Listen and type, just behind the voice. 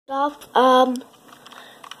off.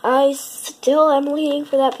 I still am waiting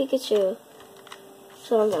for that Pikachu.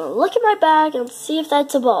 So I'm gonna look in my bag and see if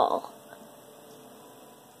that's a ball.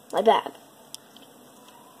 My bag.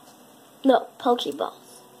 No, Pokeballs.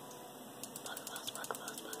 Pokeballs.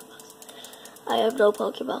 I have no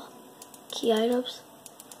Pokeball. Key items.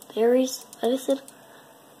 Berries. Medicine.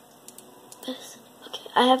 Okay,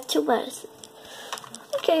 I have 2 medicines.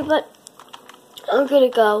 Okay, but I'm gonna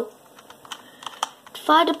go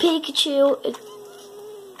find a Pikachu and...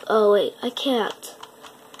 Oh wait, I can't.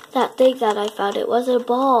 That thing that I found, it wasn't a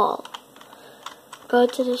ball. Go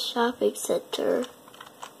to the shopping center.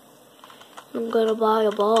 I'm gonna buy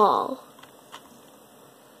a ball.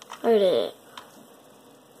 Where did it?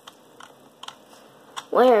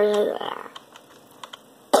 Where is it?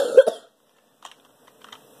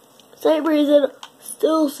 Same reason,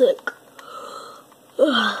 still sick.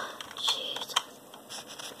 Jeez.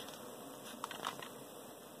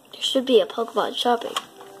 There should be a Pokemon shopping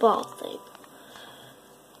ball thing.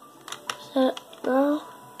 Is that no?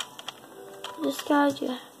 This guy,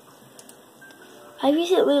 yeah. I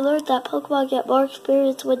recently learned that Pokemon get more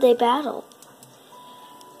experience when they battle.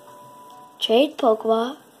 Trade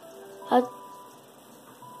Pokemon. I've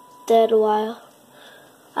dead a while.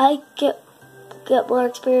 I get more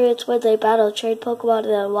experience when they battle trade Pokemon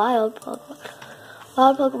than wild Pokemon.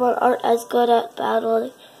 Wild Pokemon aren't as good at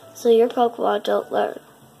battling, so your Pokemon don't learn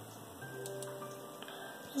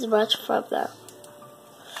as much from them.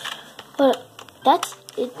 But that's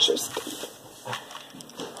interesting.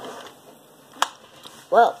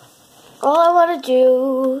 Well, all I want to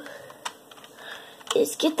do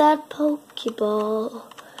is get that Pokeball.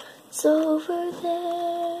 It's over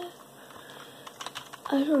there.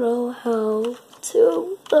 I don't know how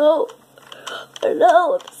to. No. I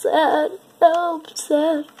know I'm sad. No, I'm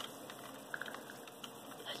sad.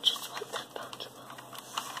 I just want that Pokeball.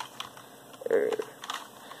 Maybe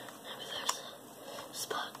there's a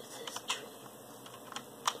spot in this tree.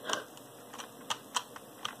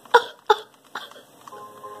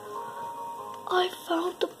 I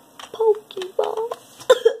found the Pokeball.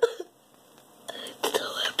 I'm so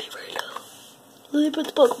happy right now. Let me put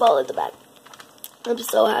the Pokeball in the bag. I'm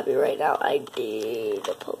so happy right now. I need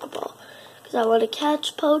a Pokeball. Because I want to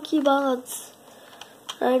catch Pokemons.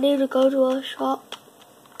 I need to go to a shop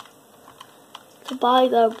to buy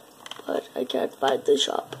them. But I can't find the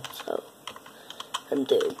shop. So I'm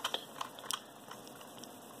doomed.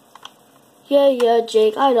 Yeah,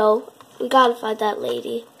 Jake. I know. We gotta find that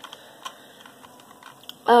lady.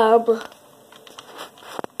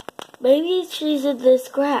 Maybe she's in this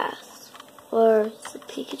grass. Or is it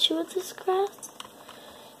Pikachu in this grass?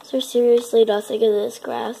 Is there seriously nothing in this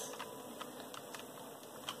grass?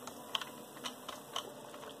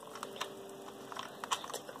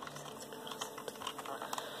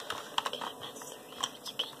 Can I pass through here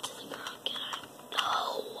to get to the girl? Can I?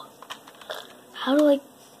 No. How do I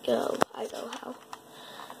go? I know how.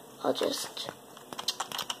 I'll just...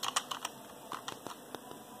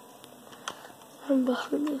 I'm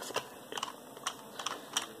behind this guy.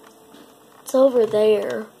 It's over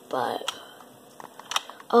there, but...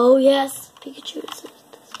 Oh, yes. Pikachu is in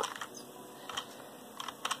this class.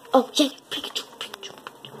 Oh, yeah, Pikachu.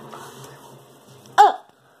 Oh!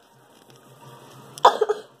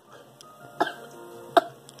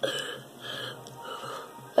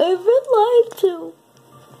 I've been lied to.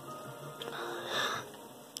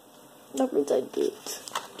 That means I need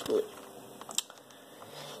to leave.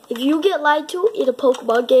 If you get lied to in a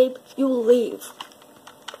Pokemon game, you will leave.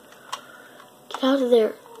 Get out of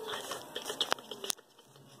there.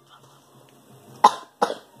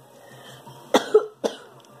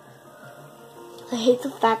 I hate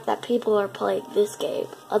the fact that people are playing this game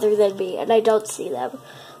other than me, and I don't see them,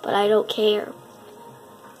 but I don't care.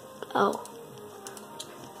 Oh.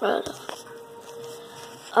 Right enough.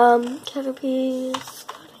 Caterpies.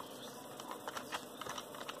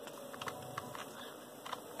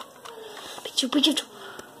 Pikachu.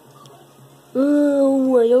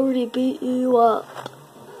 Oh, I already beat you up.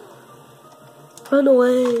 Run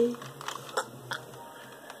away. I need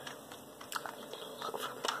to look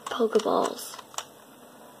for more Pokeballs.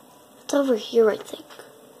 It's over here, I think.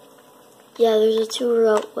 Yeah, there's a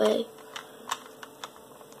 2-route way.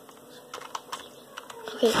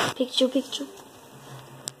 Okay, Pikachu.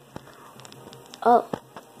 Oh,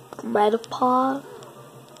 Metapod.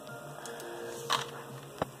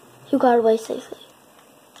 You got away safely.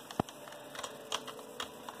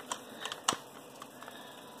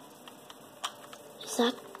 Is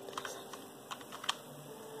that...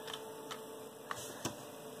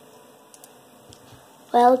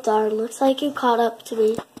 Well, darn, looks like you caught up to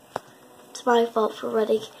me. It's my fault for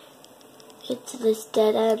running into this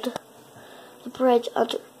dead end. The bridge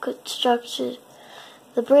under construction.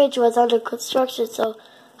 The bridge was under construction, so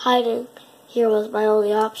hiding here was my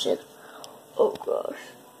only option. Oh gosh.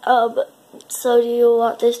 So do you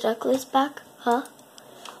want this necklace back, huh?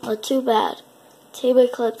 Oh, too bad. Team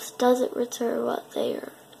Eclipse doesn't return what they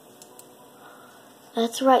earned.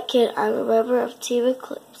 That's right, kid. I'm a member of Team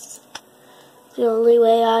Eclipse. The only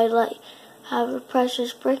way I'd have a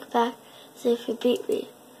precious brick back is if you beat me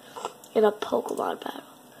in a Pokemon battle.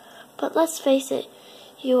 But let's face it,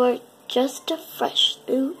 you are just a fresh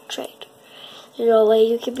new trainer. There's no way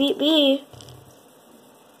you can beat me.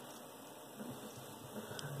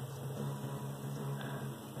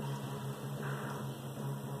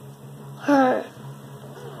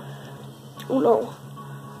 Oh no.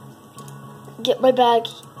 Get my bag.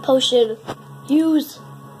 Potion. Use.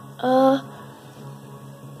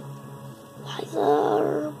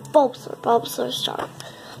 Bulbasaur strong.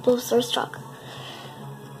 Bulbasaur strong.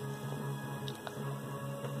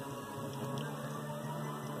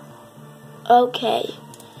 Okay.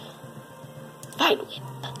 Vine Whip.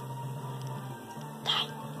 Die.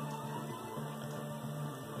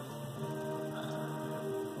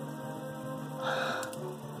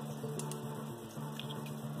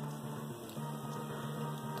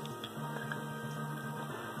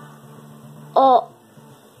 Oh.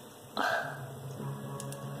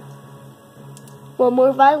 One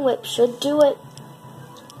more Vine Whip should do it.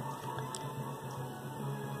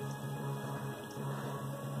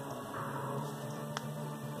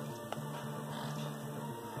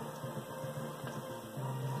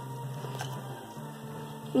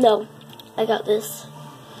 No, I got this.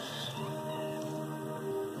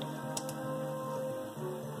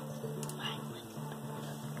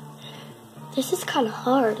 This is kind of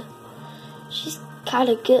hard. She's kind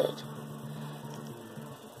of good.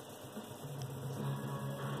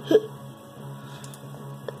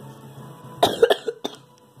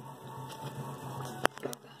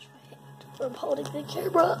 I'm holding the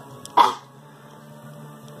camera.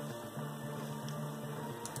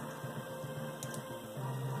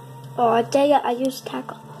 Oh, dang it, I used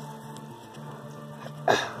tackle.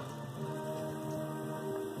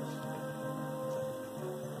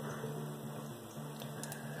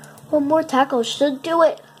 One more tackle should do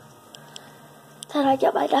it. Then I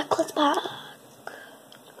get my necklace back.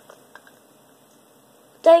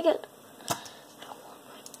 Dang it.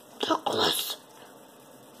 Necklace.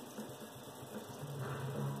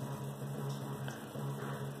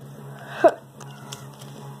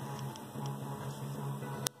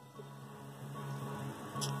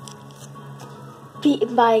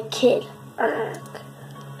 Beaten by a kid.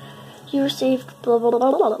 You received blah blah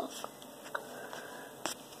blah blah blah.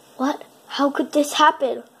 What? How could this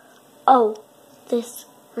happen? Oh, this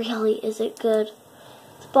really isn't good.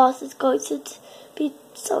 The boss is going to be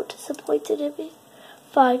so disappointed in me.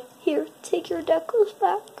 Fine, here, take your necklace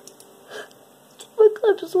back. My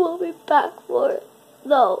Eclipse will be back for it.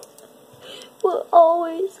 No, we'll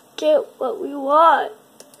always get what we want.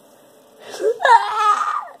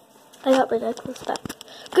 I got my necklace back.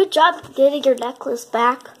 Good job getting your necklace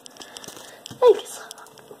back. Thanks.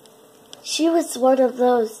 She was one of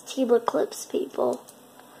those Team Eclipse people.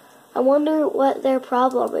 I wonder what their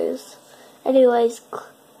problem is. Anyways,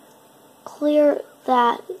 clear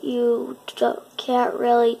that you can't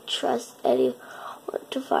really trust anyone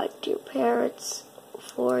to find your parents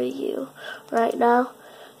for you right now.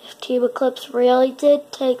 If Team Eclipse really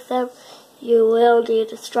did take them, you will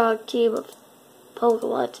need a strong team of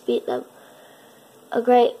Pokemon to beat them. A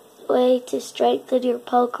great way to strengthen your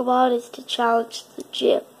Pokemon is to challenge the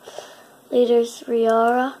gym leaders,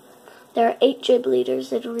 Riora. There are 8 gym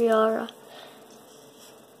leaders in Riora.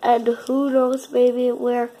 And who knows, maybe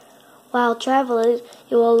while traveling,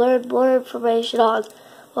 you will learn more information on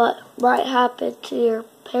what might happen to your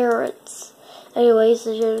parents. Anyways,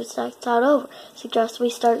 the gym is not over. Suggest we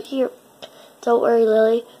start here. Don't worry,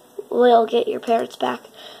 Lily. We'll get your parents back.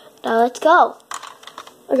 Now let's go.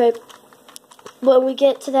 Okay. When we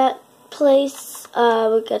get to that place,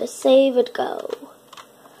 we're gonna save and go.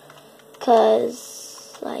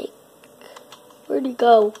 Cause, like, where'd he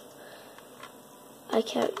go? I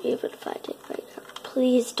can't even find it right now.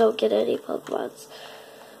 Please don't get any Pokemons.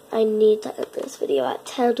 I need to end this video at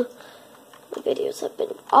 10. The videos have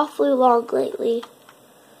been awfully long lately.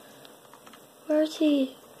 Where's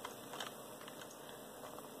he?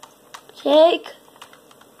 Jake?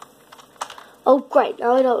 Oh, great.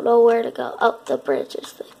 Now I don't know where to go. Oh, the bridge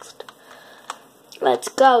is fixed. Let's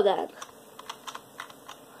go then.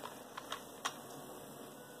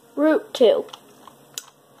 Route 2.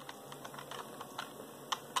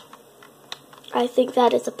 I think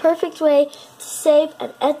that is a perfect way to save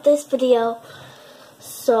and end this video.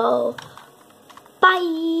 So, bye!